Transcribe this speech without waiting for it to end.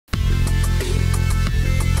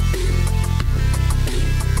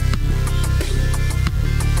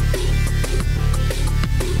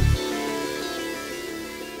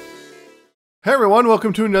Hey everyone,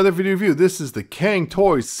 welcome to another video review. This is the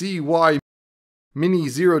Cang-Toys CY-MINI02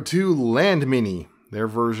 Landmini, their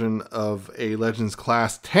version of a Legends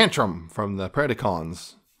class Tantrum from the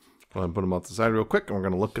Predacons. I'm going to put them off the side real quick, and we're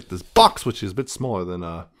going to look at this box, which is a bit smaller than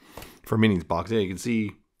for Mini's box. Yeah, you can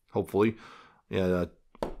see, hopefully, his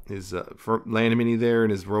Landmini there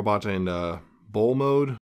and his robot and bowl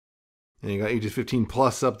mode. And you got ages 15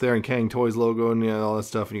 plus up there and Cang-Toys logo and all that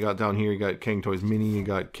stuff. And you got down here, you got Cang-Toys Mini, you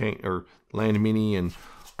got Landmini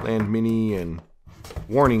and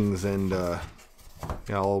warnings and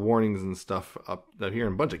all the warnings and stuff up here,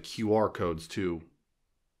 and a bunch of QR codes too.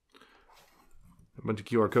 A bunch of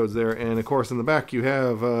QR codes there, and of course in the back you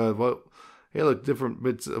have hey look, different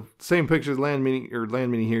bits of same pictures,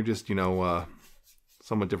 Landmini here, just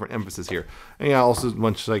somewhat different emphasis here. And yeah, also a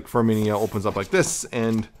bunch like for Mini opens up like this,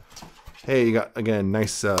 and hey, you got again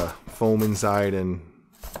nice foam inside and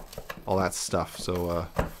all that stuff. So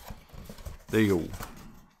there you go.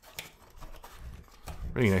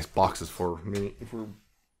 Really nice boxes for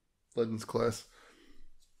Legends class.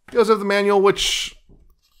 You also have the manual, which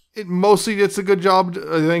it mostly gets a good job,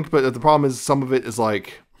 I think. But the problem is some of it is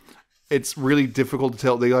like it's really difficult to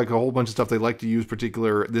tell. They like a whole bunch of stuff. They like to use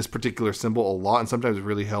this particular symbol a lot, and sometimes it's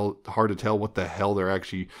really hard to tell what the hell they're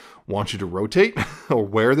actually want you to rotate or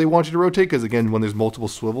where they want you to rotate. Because again, when there's multiple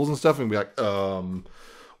swivels and stuff, and be like,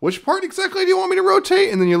 which part exactly do you want me to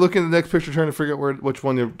rotate? And then you look in the next picture trying to figure out which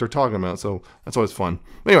one they're talking about. So that's always fun.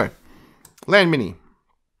 But anyway, Landmini.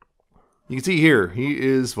 You can see here, he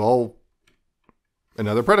is, well,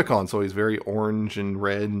 another Predacon. So he's very orange and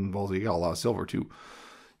red, and well, he got a lot of silver too.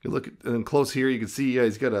 You look at and close here, you can see, yeah,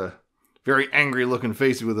 he's got a very angry looking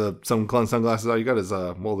face with some sunglasses on. You got his,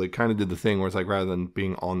 well, they kind of did the thing where it's like rather than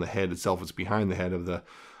being on the head itself, it's behind the head of the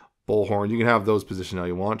bullhorn. You can have those positioned how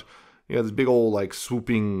you want. You have this big old like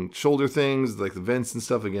swooping shoulder things, like the vents and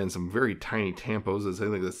stuff. Again, some very tiny tampos. It's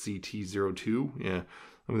like the CT02. Yeah.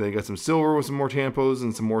 And then you got some silver with some more tampos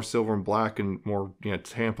and some more silver and black and more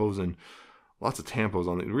tampos and lots of tampos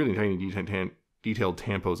on it. Really tiny detailed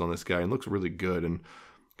tampos on this guy. And looks really good, and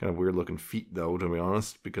kind of weird looking feet though, to be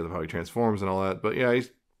honest, because of how he transforms and all that. But yeah, he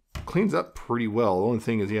cleans up pretty well. The only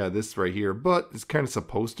thing is, yeah, this right here, but it's kind of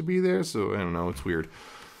supposed to be there. So I don't know. It's weird.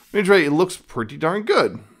 Anyway, it looks pretty darn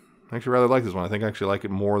good. I actually rather like this one. I think I actually like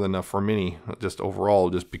it more than for Mini, just overall,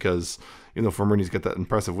 just because, even though for Mini's got that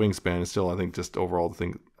impressive wingspan, it's still, I think, just overall the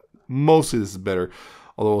thing, mostly this is better.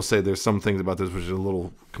 Although I'll say there's some things about this which are a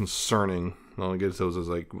little concerning. I'll only get those as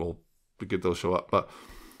like, well, we get those show up. But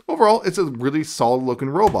overall, it's a really solid looking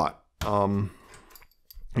robot.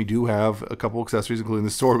 We do have a couple accessories, including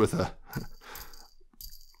the sword with a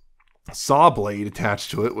saw blade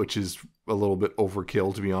attached to it, which is a little bit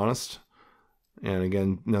overkill, to be honest. And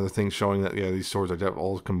again, another thing showing that, yeah, these swords are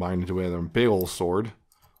all combined into a big old sword,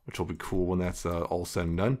 which will be cool when that's all said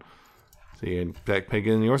and done. So you can backpack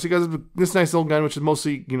in. You also got this nice little gun, which is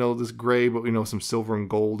mostly, this gray, but some silver and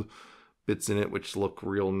gold bits in it, which look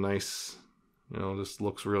real nice. Just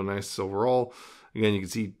looks real nice overall. Again, you can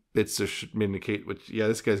see bits that should indicate, which, yeah,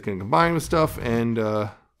 this guy's going to combine with stuff, and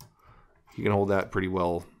he can hold that pretty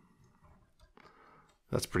well.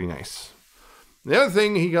 That's pretty nice. The other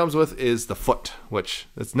thing he comes with is the foot, which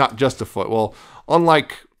it's not just a foot. Well,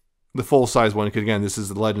 unlike the full-size one, because again, this is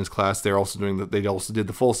the Legends class. They're also doing they also did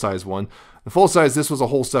the full-size one. The full-size, this was a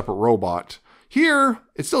whole separate robot. Here,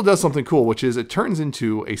 it still does something cool, which is it turns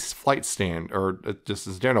into a flight stand, or just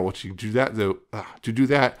as general. What you do that though, to do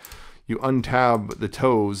that, you untab the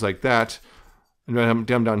toes like that, and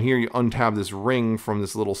down here, you untab this ring from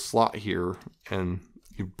this little slot here, and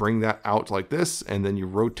you bring that out like this, and then you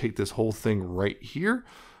rotate this whole thing right here,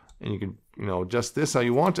 and you can adjust this how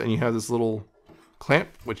you want, and you have this little clamp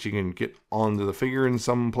which you can get onto the figure in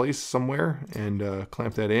some place somewhere and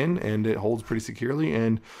clamp that in, and it holds pretty securely.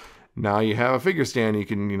 And now you have a figure stand. You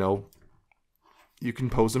can you can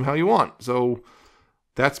pose them how you want, so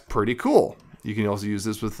that's pretty cool. You can also use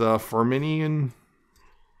this with for Mini and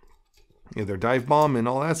their dive bomb and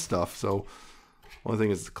all that stuff. So only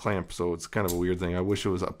thing is the clamp, so it's kind of a weird thing. I wish it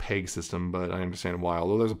was a peg system, but I understand why.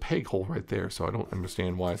 Although there's a peg hole right there, so I don't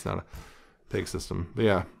understand why it's not a peg system. But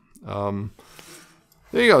yeah,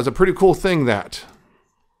 there you go. It's a pretty cool thing, that.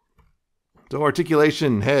 So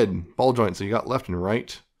articulation, head, ball joint. So you got left and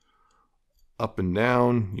right, up and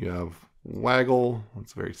down. You have waggle.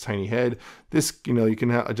 It's a very tiny head. This, you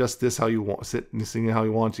can adjust this how you want. Sit this thing how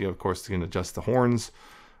you want. You, of course, you can adjust the horns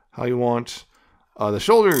how you want. The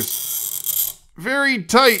shoulders, very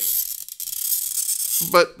tight,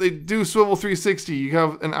 but they do swivel 360. You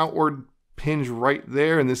have an outward hinge right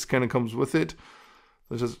there, and this kind of comes with it.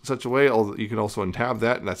 such a way. You can also untab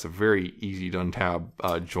that, and that's a very easy to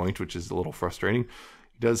untab joint, which is a little frustrating.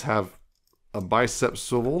 He does have a bicep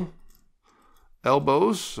swivel,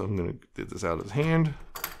 elbows. So I'm going to get this out of his hand.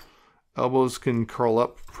 Elbows can curl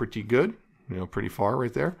up pretty good, pretty far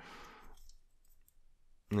right there.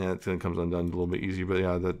 Yeah, it comes undone a little bit easier, but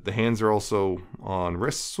yeah, the hands are also on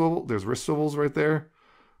wrist swivel. There's wrist swivels right there,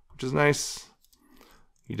 which is nice.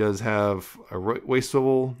 He does have a waist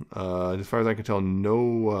swivel. As far as I can tell,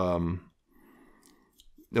 no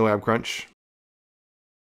ab crunch.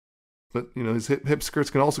 But his hip skirts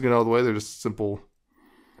can also get out of the way. They're just simple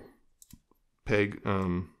peg,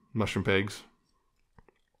 mushroom pegs.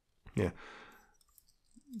 Yeah,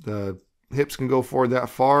 the hips can go forward that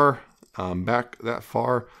far, back that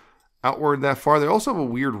far, outward that far. They also have a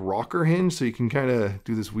weird rocker hinge, so you can kind of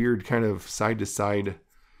do this weird kind of side to side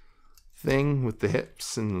thing with the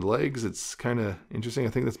hips and the legs. It's kind of interesting. I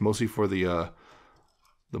think that's mostly for the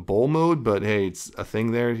bowl mode, but hey, it's a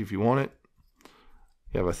thing there if you want it.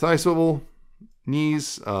 You have a thigh swivel,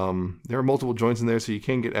 knees. There are multiple joints in there, so you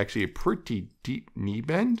can get actually a pretty deep knee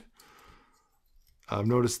bend. I've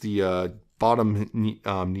noticed the bottom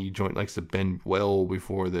knee joint likes to bend well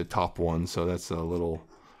before the top one, so that's a little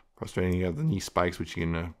frustrating. You have the knee spikes, which you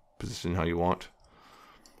can position how you want.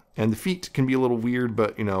 And the feet can be a little weird,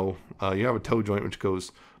 but you have a toe joint which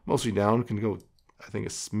goes mostly down. Can go, I think, a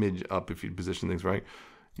smidge up if you position things right.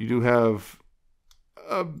 You do have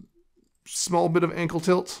a small bit of ankle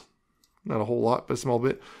tilt, not a whole lot, but a small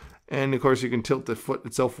bit. And of course, you can tilt the foot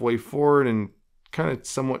itself way forward and kind of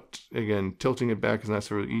somewhat, again, tilting it back is not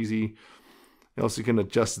so easy. You also can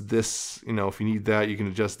adjust this, if you need that, you can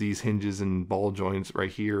adjust these hinges and ball joints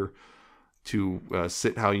right here to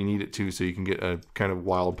sit how you need it to, so you can get a kind of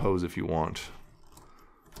wild pose if you want.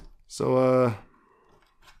 So,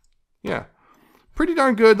 yeah, pretty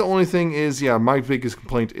darn good. The only thing is, yeah, my biggest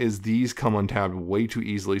complaint is these come untabbed way too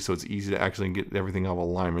easily, so it's easy to actually get everything out of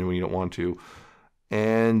alignment when you don't want to.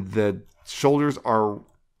 And the shoulders are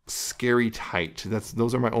scary tight.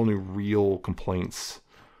 Those are my only real complaints,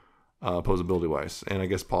 posability wise, and I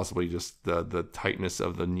guess possibly just the tightness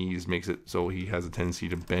of the knees makes it so he has a tendency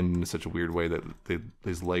to bend in such a weird way that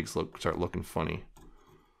his legs start looking funny.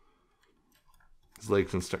 His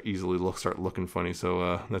legs can start looking funny,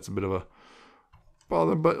 so that's a bit of a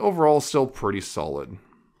bother, but overall still pretty solid.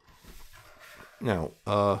 Now,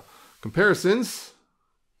 comparisons.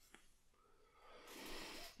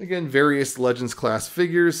 Again, various Legends class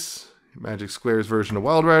figures. Magic Square's version of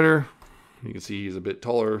Wild Rider. You can see he's a bit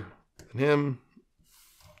taller than him.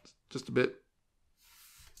 Just a bit.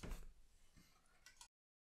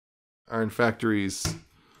 Iron Factory's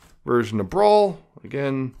version of Brawl.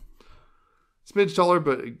 Again, smidge taller,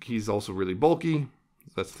 but he's also really bulky.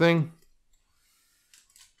 That's the thing.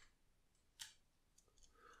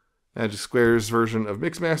 Magic Square's version of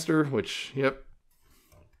Mixmaster, which, yep,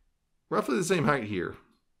 roughly the same height here.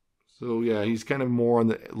 So yeah, he's kind of more on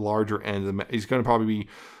the larger end. He's going to probably be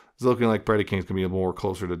looking like Predacing's going to be more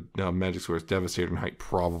closer to Magic Square's Devastator in height,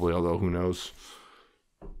 probably. Although who knows?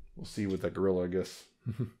 We'll see with that gorilla, I guess.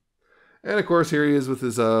 And of course, here he is with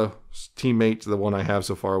his teammate, the one I have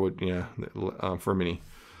so far, with for Mini,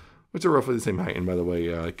 which are roughly the same height. And by the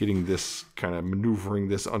way, getting this kind of maneuvering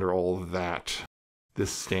this under all of that, this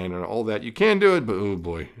stand and all that, you can do it, but oh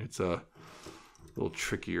boy, it's a little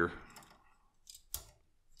trickier.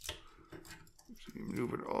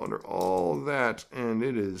 Move it under all that, and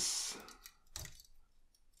it is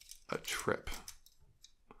a trip.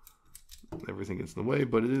 Everything gets in the way,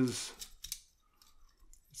 but it's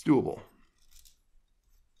doable.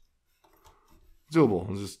 It's doable.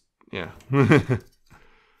 It's just, yeah.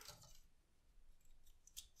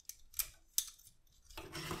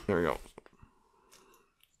 There we go.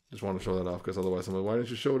 Just want to show that off, because otherwise I'm like, why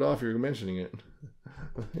didn't you show it off? You're mentioning it.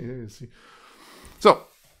 So,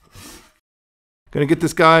 gonna get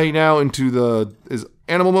this guy now into his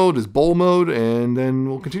animal mode, his bowl mode, and then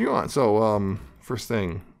we'll continue on. So, first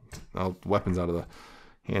thing, weapons out of the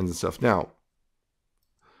hands and stuff. Now,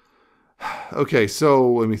 okay,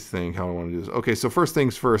 so let me think how I want to do this. Okay, so first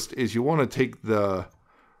things first is you want to take the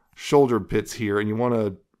shoulder bits here and you want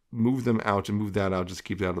to move them out and move that out, just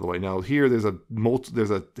keep it out of the way. Now here there's a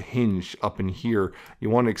hinge up in here. You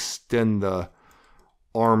want to extend the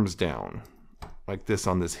arms down like this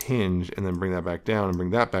on this hinge, and then bring that back down and bring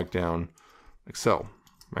that back down like so,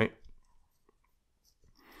 right?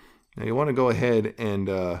 Now you want to go ahead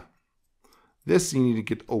and this you need to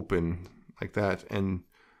get open like that, and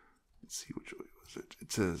let's see which way was it.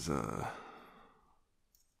 It says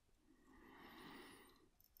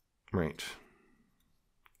right.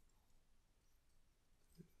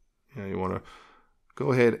 Yeah, you want to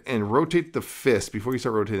go ahead and rotate the fist before you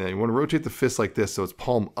start rotating that. You want to rotate the fist like this so it's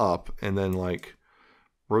palm up, and then like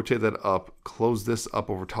rotate that up, close this up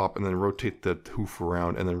over top, and then rotate the hoof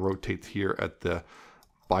around, and then rotate here at the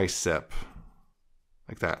bicep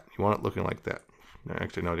like that. You want it looking like that.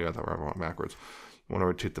 Actually, no, I got that wrong backwards. You want to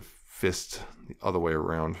rotate the fist the other way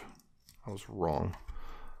around. I was wrong.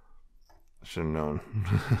 I should have known.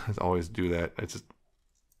 I always do that. It's just,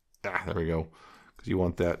 there we go. Because you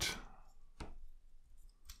want that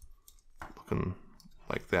looking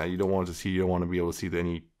like that. You don't want to see, you don't want to be able to see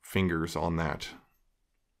any fingers on that.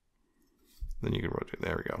 Then you can rotate.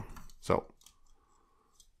 There we go. So,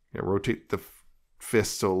 yeah, rotate the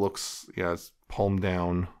fist so it looks, yeah, it's palm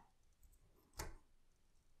down.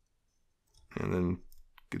 And then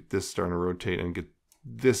get this starting to rotate and get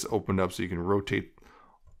this opened up so you can rotate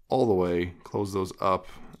all the way, close those up,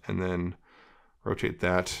 and then rotate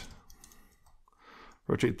that.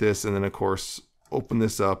 Rotate this, and then of course open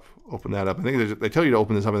this up, open that up. I think they tell you to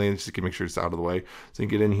open this up, and they just can make sure it's out of the way. So you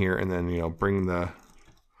get in here, and then bring the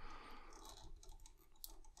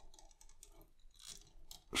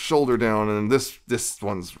shoulder down, and this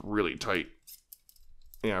one's really tight.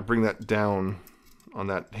 Yeah, bring that down on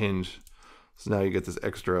that hinge. So now you get this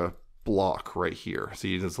extra block right here.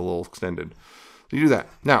 See, it's a little extended. So you do that.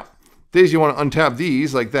 Now, these you want to untab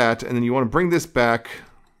these like that, and then you want to bring this back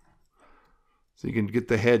so you can get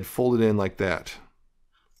the head folded in like that.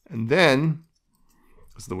 And then,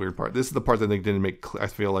 this is the weird part. This is the part that they didn't make, I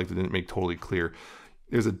feel like they didn't make totally clear.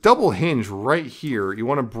 There's a double hinge right here. You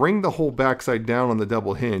want to bring the whole backside down on the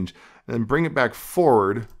double hinge, and then bring it back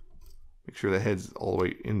forward. Make sure the head's all the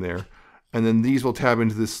way in there. And then these will tab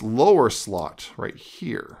into this lower slot right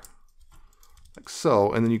here. Like so.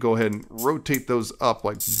 And then you go ahead and rotate those up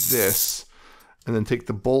like this. And then take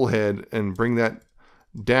the bull head and bring that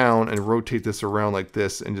down and rotate this around like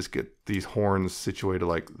this and just get these horns situated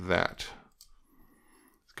like that.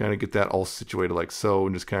 Kind of get that all situated like so,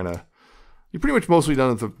 and just kind of, you're pretty much mostly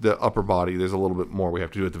done with the upper body. There's a little bit more we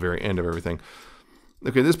have to do at the very end of everything.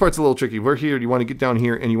 Okay, this part's a little tricky. We're here, you want to get down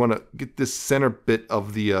here and you want to get this center bit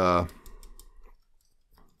of the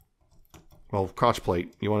crotch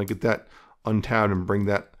plate. You want to get that untabbed and bring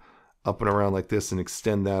that up and around like this and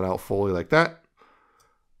extend that out fully like that.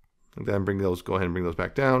 And then bring those, go ahead and bring those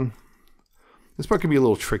back down. This part can be a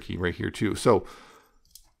little tricky right here too. So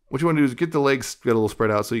what you want to do is get the legs get a little spread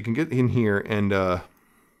out so you can get in here and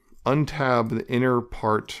untab the inner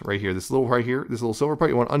part right here. This little right here, this little silver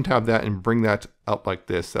part, you want to untab that and bring that up like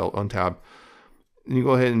this. So untab. And you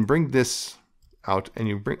go ahead and bring this out and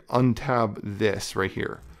you untab this right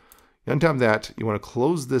here. You untab that, you want to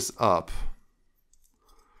close this up.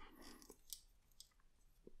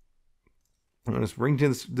 I'm going to bring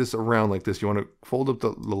this around like this. You want to fold up the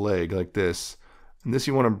leg like this. And this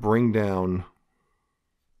you want to bring down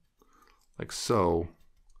like so.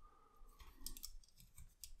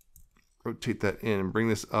 Rotate that in and bring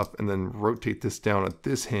this up and then rotate this down at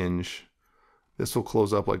this hinge. This will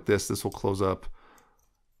close up like this. This will close up.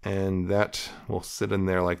 And that will sit in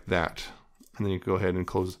there like that. And then you go ahead and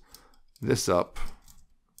close this up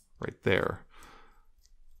right there.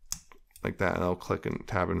 Like that, and I'll click and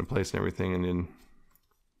tab into place and everything, and then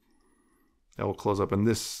that will close up. And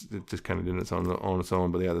this, it just kind of did its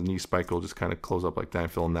own, but yeah, the knee spike will just kind of close up like that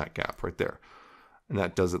and fill in that gap right there. And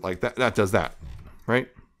that does it like that. That does that, right?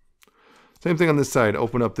 Same thing on this side.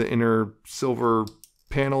 Open up the inner silver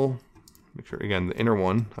panel. Make sure, again, the inner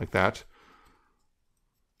one like that.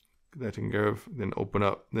 Get that taken care of. Then open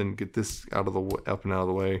up. Then get this out of the up and out of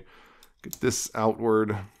the way. Get this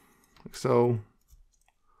outward like so.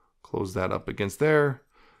 Close that up against there.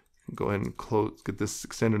 You can go ahead and close, get this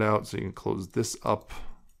extended out so you can close this up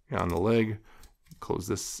on the leg. Close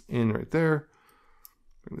this in right there.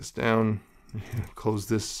 Bring this down. Close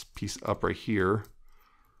this piece up right here.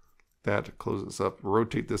 That, close this up.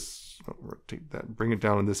 Rotate this, rotate that. Bring it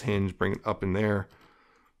down in this hinge. Bring it up in there.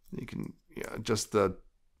 You can adjust the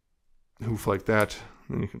hoof like that.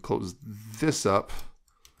 Then you can close this up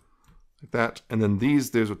like that. And then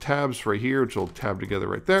there's tabs right here, which will tab together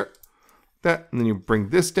right there. That, and then you bring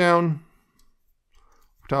this down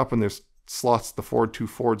top, and there's slots, the two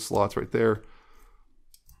forward slots right there,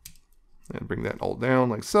 and bring that all down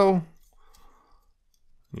like so.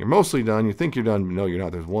 You're mostly done. You think you're done, but no, you're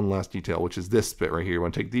not. There's one last detail, which is this bit right here. You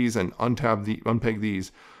want to take these and unpeg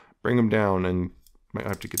these, bring them down, and might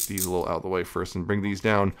have to get these a little out of the way first and bring these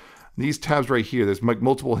down. These tabs right here, there's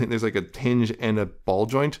multiple, there's like a hinge and a ball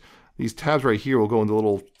joint. These tabs right here will go into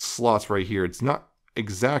little slots right here. It's not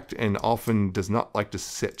exact and often does not like to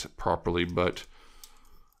sit properly, but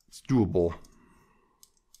it's doable.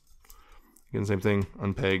 Again, same thing,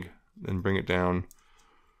 unpeg, then bring it down.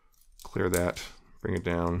 clear that, bring it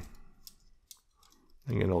down.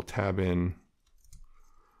 And it'll tab in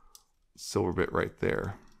silver bit right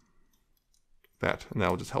there. That, and that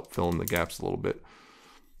will just help fill in the gaps a little bit.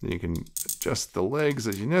 Then you can adjust the legs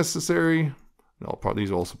as necessary.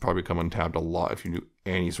 These will also probably come untabbed a lot if you do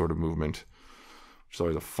any sort of movement, which is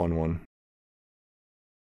always a fun one.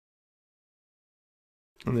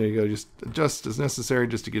 And there you go, just adjust as necessary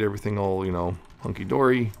just to get everything all, you know,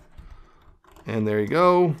 hunky-dory. And there you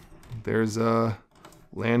go. There's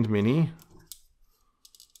Landmini.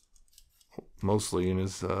 Mostly in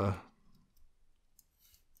his alt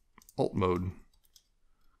mode.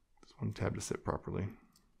 Just one tab to sit properly.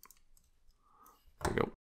 There you go.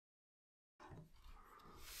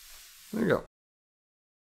 There you go.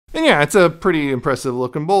 And yeah, it's a pretty impressive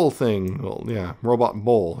looking bowl thing. Well, yeah, robot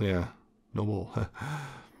bowl, yeah. No bowl.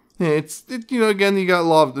 Yeah, you know, again, you got a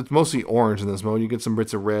lot of, it's mostly orange in this mode. You get some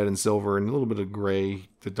bits of red and silver and a little bit of gray,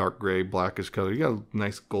 the dark gray, blackish color. You got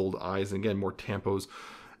nice gold eyes and again, more tampos.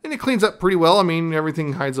 And it cleans up pretty well. I mean,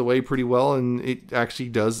 everything hides away pretty well, and it actually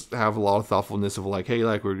does have a lot of thoughtfulness of like, hey,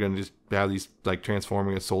 like we're going to just have these like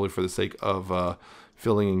transforming it solely for the sake of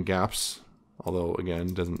filling in gaps. Although, again,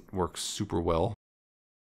 it doesn't work super well.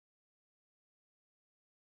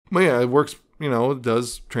 But yeah, it works, you know, it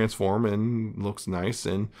does transform and looks nice,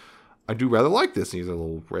 and I do rather like this. He's a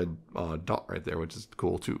little red dot right there, which is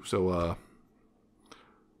cool too. So,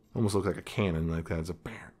 almost looks like a cannon, like that. It's a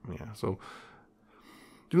bear. Yeah, so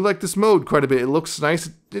do like this mode quite a bit. It looks nice.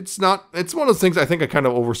 It's not, it's one of those things I think I kind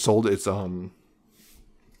of oversold its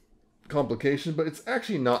complication, but it's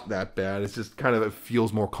actually not that bad. It's just kind of, it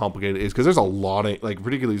feels more complicated. It's because there's a lot of, like,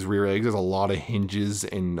 particularly these rear eggs, there's a lot of hinges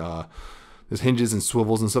and there's hinges and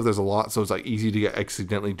swivels and stuff. There's a lot, so it's like easy to get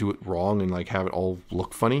accidentally do it wrong and like have it all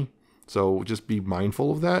look funny. So just be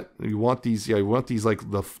mindful of that. You want these, yeah, you want these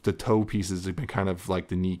like the toe pieces to be kind of like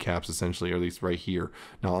the kneecaps essentially, or at least right here,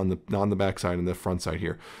 not on the back side and the front side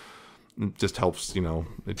here. It just helps, you know,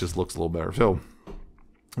 it just looks a little better. So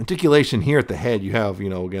articulation here at the head, you have, you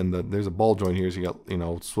know, again, there's a ball joint here, so you got, you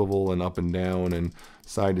know, swivel and up and down and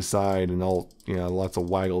side to side and all, you know, lots of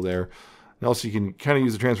waggle there. And also you can kind of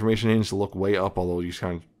use the transformation hinge to look way up, although you just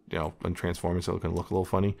kind of, you know, untransform it so it can look a little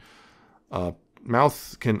funny.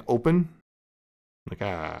 Mouth can open, like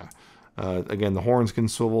again, the horns can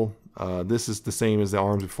swivel. This is the same as the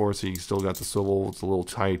arms before, so you still got the swivel. It's a little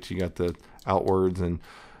tight. You got the outwards, and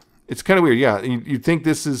it's kind of weird. Yeah, you think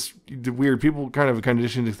this is weird. People kind of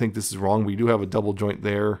conditioned to think this is wrong, but you do have a double joint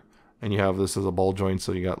there, and you have this as a ball joint,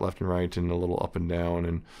 so you got left and right, and a little up and down,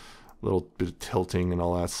 and a little bit of tilting, and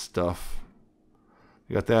all that stuff.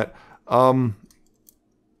 You got that.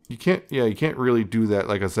 You can't really do that.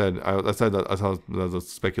 Like I said, I was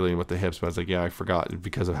speculating with the hips, but I was like, yeah, I forgot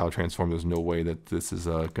because of how transformed. There's no way that this is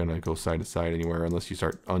gonna go side to side anywhere unless you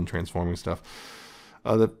start untransforming stuff.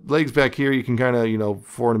 The legs back here, you can kind of, you know,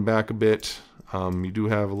 forward and back a bit. You do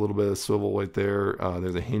have a little bit of swivel right there.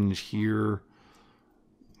 There's a hinge here,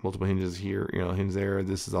 multiple hinges here, you know, hinge there.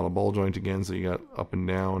 This is on a ball joint again, so you got up and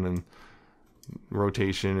down and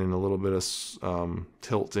rotation and a little bit of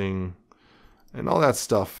tilting and all that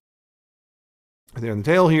stuff. There, the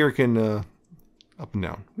tail here can up and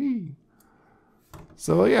down. Whee!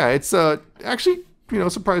 So yeah, it's actually, you know,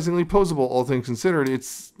 surprisingly posable, all things considered.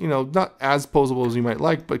 It's, you know, not as posable as you might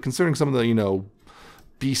like, but considering some of the, you know,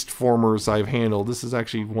 beast formers I've handled, this is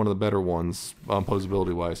actually one of the better ones,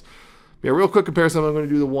 posability wise. But yeah, real quick comparison, I'm going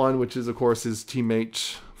to do the one, which is of course his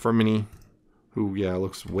teammate from Mini, who, yeah,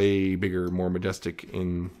 looks way bigger, more majestic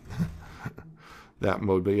in that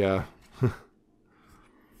mode, but yeah.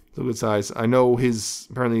 It's a good size. I know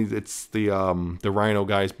apparently it's the Rhino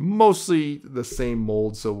guy's mostly the same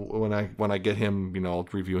mold, so when I get him, you know, I'll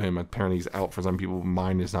review him. Apparently he's out for some people.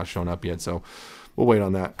 Mine is not shown up yet, so we'll wait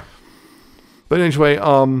on that. But anyway,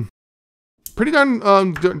 pretty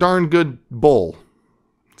darn good bull.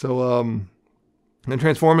 So then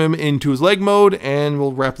transform him into his leg mode, and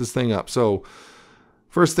we'll wrap this thing up. So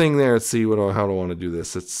first thing there, let's see, how do I want to do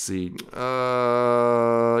this? Let's see.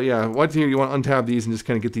 Yeah, what here, you want to untab these and just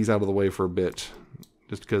kind of get these out of the way for a bit.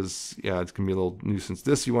 Just because, yeah, it's going to be a little nuisance.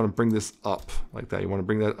 This, you want to bring this up like that. You want to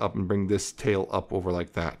bring that up and bring this tail up over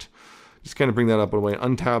like that. Just kind of bring that up away.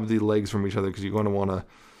 Untab the legs from each other because you're going to want to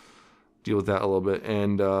deal with that a little bit.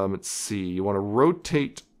 And let's see, you want to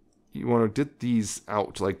rotate. You want to get these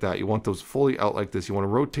out like that. You want those fully out like this. You want to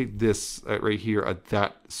rotate this right here at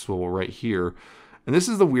that swivel right here. And this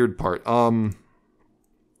is the weird part.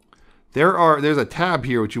 There's a tab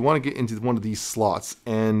here which you want to get into one of these slots,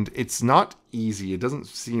 and it's not easy. It doesn't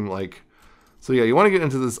seem like. So yeah, you want to get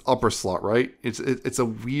into this upper slot, right? It's a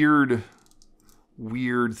weird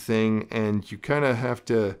thing, and you kind of have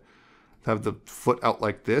to have the foot out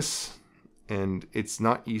like this, and it's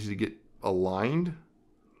not easy to get aligned,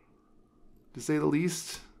 to say the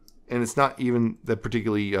least. And it's not even that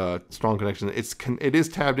particularly strong connection. It is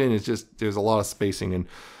tabbed in. It's just there's a lot of spacing, and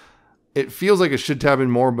it feels like it should tab in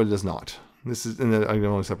more, but it does not. This is, and then I can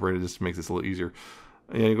only separate it just to make this a little easier.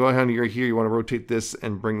 And you go ahead and right here, you want to rotate this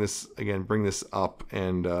and bring this again, bring this up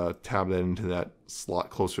and tab that into that slot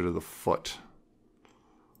closer to the foot,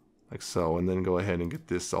 like so. And then go ahead and get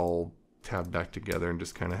this all tabbed back together and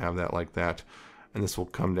just kind of have that like that. And this will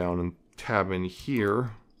come down and tab in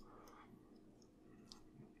here.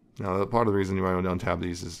 Now, part of the reason you might want to down-tab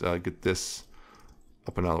these is get this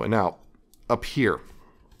up and out of the way. Now, up here,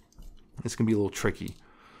 this can be a little tricky.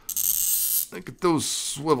 Get those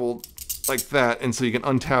swiveled like that, and so you can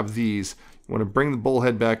untab these. You want to bring the bowl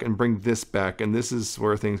head back and bring this back, and this is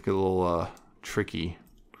where things get a little tricky.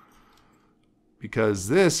 Because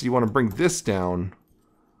this, you want to bring this down.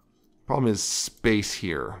 Problem is space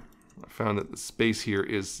here. I found that the space here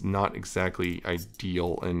is not exactly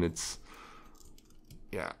ideal, and it's,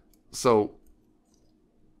 yeah. So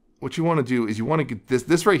what you want to do is you want to get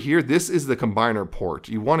this right here. This is the combiner port.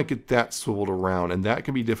 You want to get that swiveled around, and that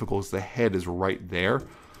can be difficult because the head is right there.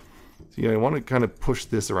 So you want to kind of push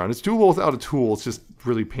this around. It's doable without a tool. It's just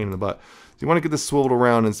really a pain in the butt. So you want to get this swiveled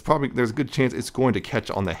around, and it's probably, there's a good chance it's going to catch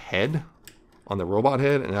on the head, on the robot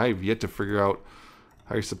head, and I have yet to figure out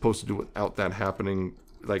how you're supposed to do it without that happening,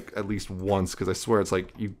 like at least once, because I swear it's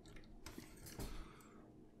like you.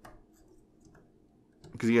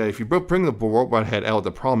 Because yeah, if you bring the robot head out,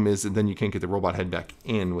 the problem is that then you can't get the robot head back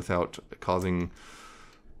in without causing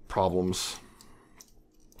problems.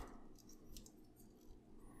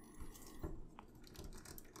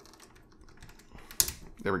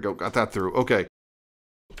 There we go, got that through. Okay,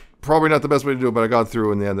 probably not the best way to do it, but I got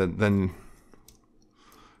through, and then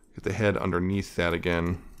get the head underneath that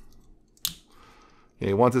again. Yeah,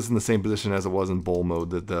 you want this in the same position as it was in bowl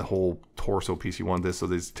mode. The whole torso piece, you want this so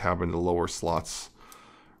these tab into the lower slots.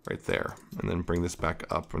 Right there, and then bring this back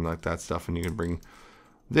up and like that stuff, and you can bring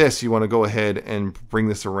this, you want to go ahead and bring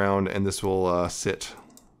this around, and this will sit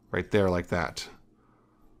right there like that.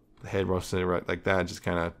 The head will sit right like that, just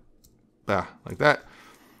kind of like that.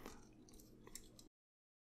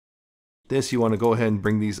 This, you want to go ahead and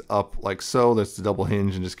bring these up like so. That's the double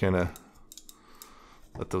hinge, and just kind of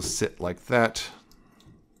let those sit like that.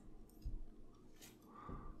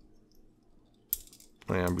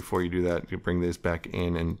 And before you do that, you bring this back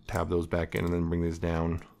in and tab those back in, and then bring these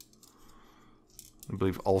down. I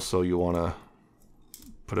believe also you want to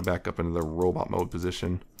put it back up into the robot mode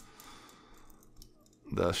position.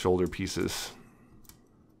 The shoulder pieces.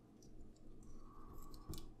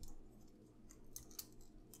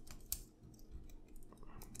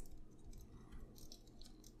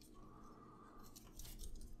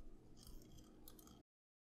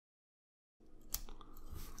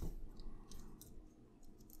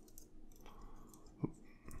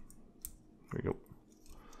 There we go.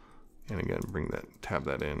 And again, tab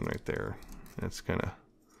that in right there. And it's kind of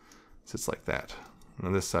sits like that. And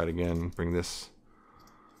on this side again, bring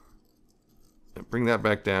that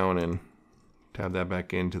back down and tab that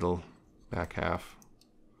back into the back half.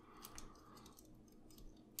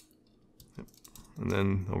 And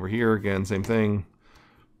then over here again, same thing.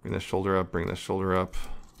 Bring this shoulder up, bring this shoulder up.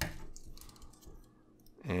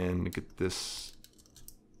 And get this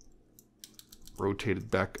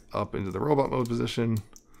rotated back up into the robot mode position.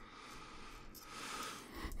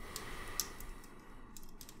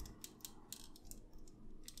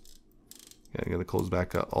 Yeah, I'm gonna close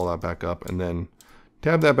back up, all that back up, and then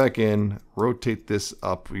tab that back in, rotate this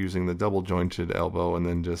up using the double jointed elbow, and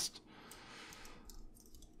then just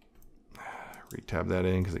re-tab that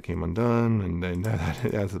in because it came undone, and then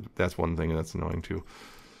that's one thing that's annoying too.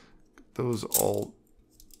 Those all,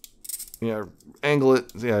 yeah, angle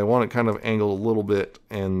it. Yeah, I want it kind of angled a little bit,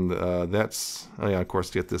 and that's, oh yeah, of course,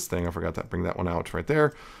 get this thing. I forgot that. Bring that one out right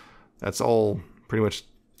there. That's all pretty much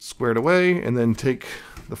squared away, and then take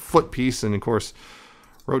the foot piece, and of course,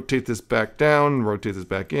 rotate this back down, rotate this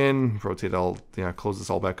back in, rotate all, yeah, close this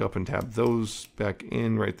all back up, and tab those back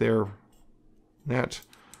in right there. That,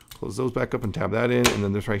 close those back up and tab that in, and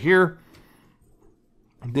then this right here.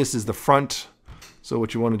 This is the front. So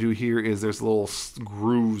what you want to do here is there's little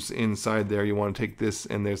grooves inside there. You want to take this,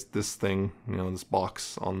 and there's this thing, you know, this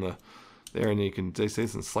box on the there, and you can say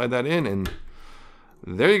and slide that in, and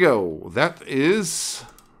there you go. That is,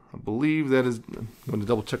 I believe that is, I'm going to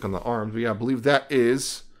double check on the arms, but yeah, I believe that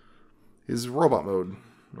is robot mode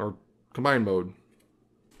or combined mode.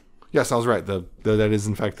 Yes, I was right. That is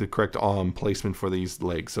in fact the correct arm placement for these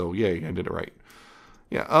legs. So yay, I did it right.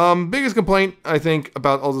 Yeah, biggest complaint, I think,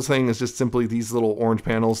 about all this thing is just simply these little orange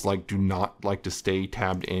panels, like, do not like to stay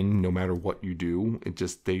tabbed in no matter what you do.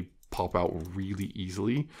 They pop out really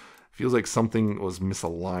easily. Feels like something was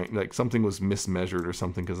misaligned, like something was mismeasured or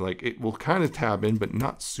something, because, like, it will kind of tab in, but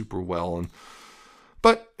not super well.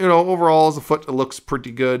 But, you know, overall, as a foot, it looks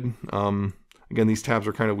pretty good. Again, these tabs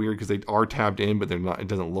are kind of weird because they are tabbed in, but they're not. It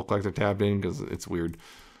doesn't look like they're tabbed in because it's weird.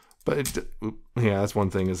 But yeah, that's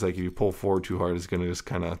one thing, is like if you pull forward too hard, it's going to just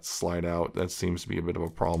kind of slide out. That seems to be a bit of a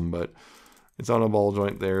problem, but it's on a ball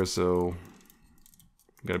joint there, so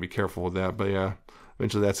got to be careful with that. But yeah,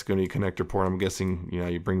 eventually that's going to be a connector port. I'm guessing, you know,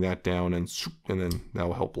 you bring that down and then that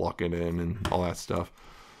will help lock it in and all that stuff.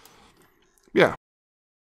 Yeah.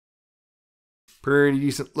 Pretty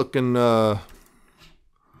decent looking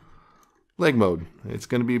leg mode. It's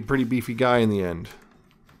going to be a pretty beefy guy in the end,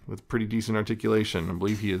 with pretty decent articulation. I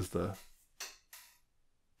believe he is the...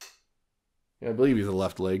 Yeah, I believe he's the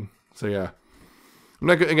left leg. So yeah. I'm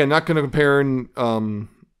not going to compare in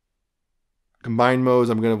combined modes.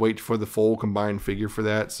 I'm going to wait for the full combined figure for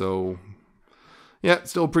that. So yeah,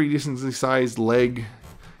 still a pretty decently sized leg.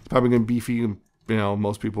 It's probably going to be beefy. You know,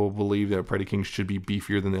 most people believe that Pretty King should be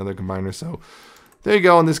beefier than the other combiners. So there you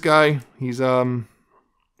go on this guy. He's,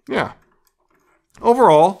 yeah.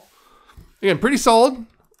 Overall, again, pretty solid.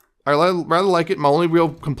 I rather like it. My only real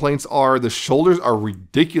complaints are the shoulders are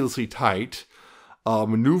ridiculously tight.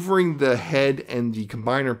 Maneuvering the head and the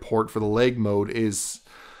combiner port for the leg mode is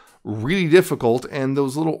really difficult, and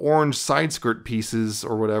those little orange side skirt pieces,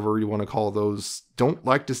 or whatever you want to call those, don't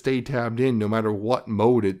like to stay tabbed in no matter what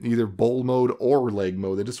mode, either bowl mode or leg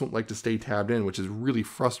mode. They just don't like to stay tabbed in, which is really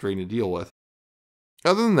frustrating to deal with.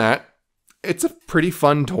 Other than that, it's a pretty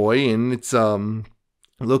fun toy, and it's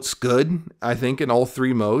looks good, I think, in all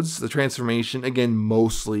three modes. The transformation, again,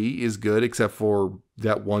 mostly is good, except for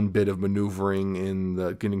that one bit of maneuvering in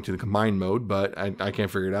the getting to the combined mode, but I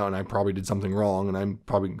can't figure it out, and I probably did something wrong, and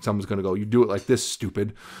someone's going to go, you do it like this,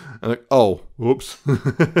 stupid. I'm like, oh, whoops.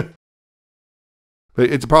 But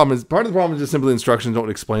it's a problem. Part of the problem is just simply the instructions don't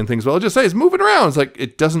explain things well. It just says move it around. It's like,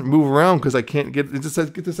 it doesn't move around because I can't get it. Just says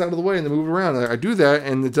get this out of the way and then move it around. I do that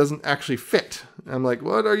and it doesn't actually fit. I'm like,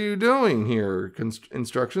 what are you doing here?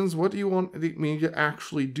 Instructions. What do you want me to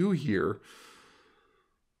actually do here?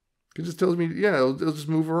 It just tells me, yeah, it'll just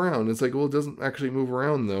move around. It's like, well, it doesn't actually move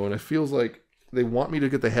around though, and it feels like they want me to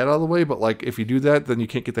get the head out of the way, but like if you do that, then you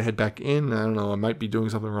can't get the head back in. I don't know. I might be doing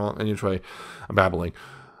something wrong. Anyway, I'm babbling.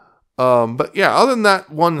 But yeah, other than that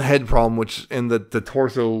one head problem, which in the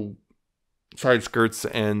torso side skirts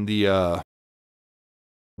and the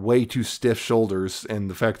way too stiff shoulders, and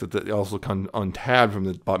the fact that they also come untabbed from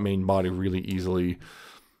the main body really easily,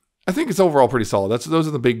 I think it's overall pretty solid. Those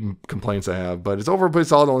are the big complaints I have, but it's overall pretty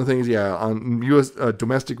solid. The only thing is, yeah, on US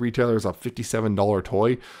domestic retailers, a $57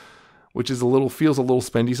 toy, which is feels a little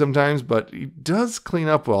spendy sometimes, but he does clean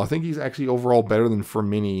up well. I think he's actually overall better than for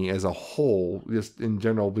Mini as a whole, just in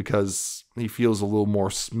general, because he feels a little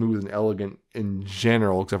more smooth and elegant in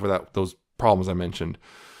general, except for those problems I mentioned.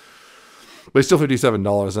 But it's still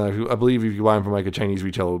 $57, and I believe if you buy him from like a Chinese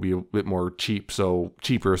retailer, it will be a bit more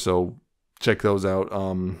cheaper. So check those out.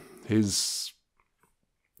 His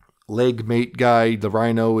leg mate guy, the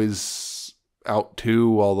Rhino, is out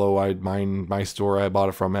too, although my store I bought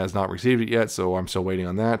it from has not received it yet, so I'm still waiting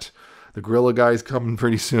on that. The Gorilla guy's coming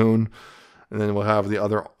pretty soon, and then we'll have the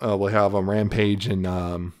other we'll have Rampage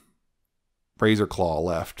and Razor Claw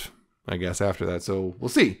left, I guess, after that. So we'll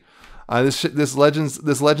see. This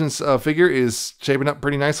Legends figure is shaping up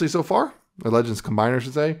pretty nicely so far. The Legends Combiner, I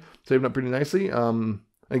should say, shaping up pretty nicely.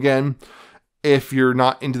 Again, if you're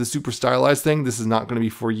not into the super stylized thing, this is not going to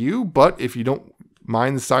be for you. But if you don't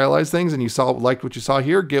mind the stylized things and you liked what you saw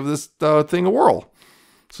here, give this thing a whirl.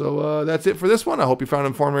 So that's it for this one. I hope you found it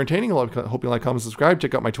informative and entertaining. I hope you like, comment, subscribe.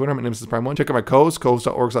 Check out my Twitter, I'm at Nemesis Prime 1. Check out my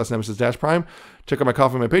coast.org/Nemesis-Prime. Check out my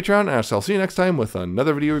Coffee and my Patreon, and I'll see you next time with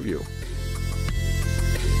another video review.